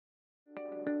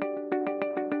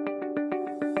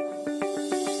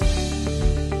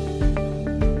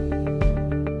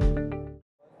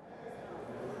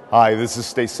Hi, this is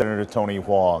State Senator Tony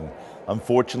Hwang.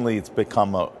 Unfortunately, it's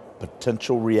become a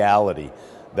potential reality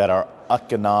that our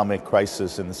economic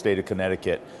crisis in the state of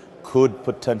Connecticut could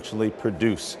potentially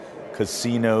produce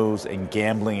casinos and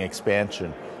gambling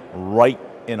expansion right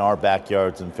in our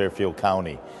backyards in Fairfield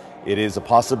County. It is a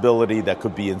possibility that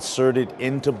could be inserted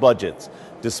into budgets,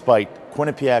 despite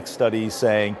Quinnipiac studies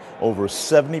saying over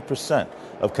 70%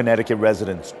 of Connecticut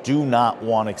residents do not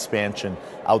want expansion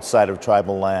outside of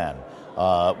tribal land.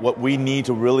 What we need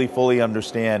to really fully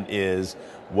understand is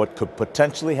what could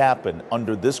potentially happen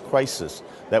under this crisis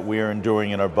that we are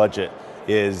enduring in our budget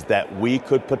is that we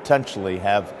could potentially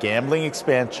have gambling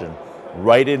expansion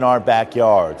right in our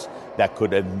backyards that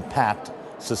could impact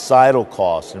societal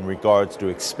costs in regards to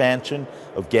expansion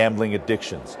of gambling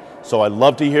addictions. So I'd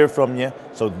love to hear from you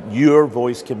so your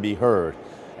voice can be heard.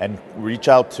 And reach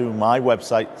out to my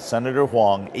website, Senator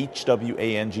Hwang,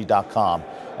 HWANG.com,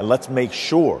 and let's make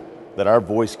sure that our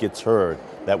voice gets heard,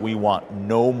 that we want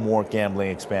no more gambling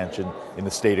expansion in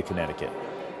the state of Connecticut.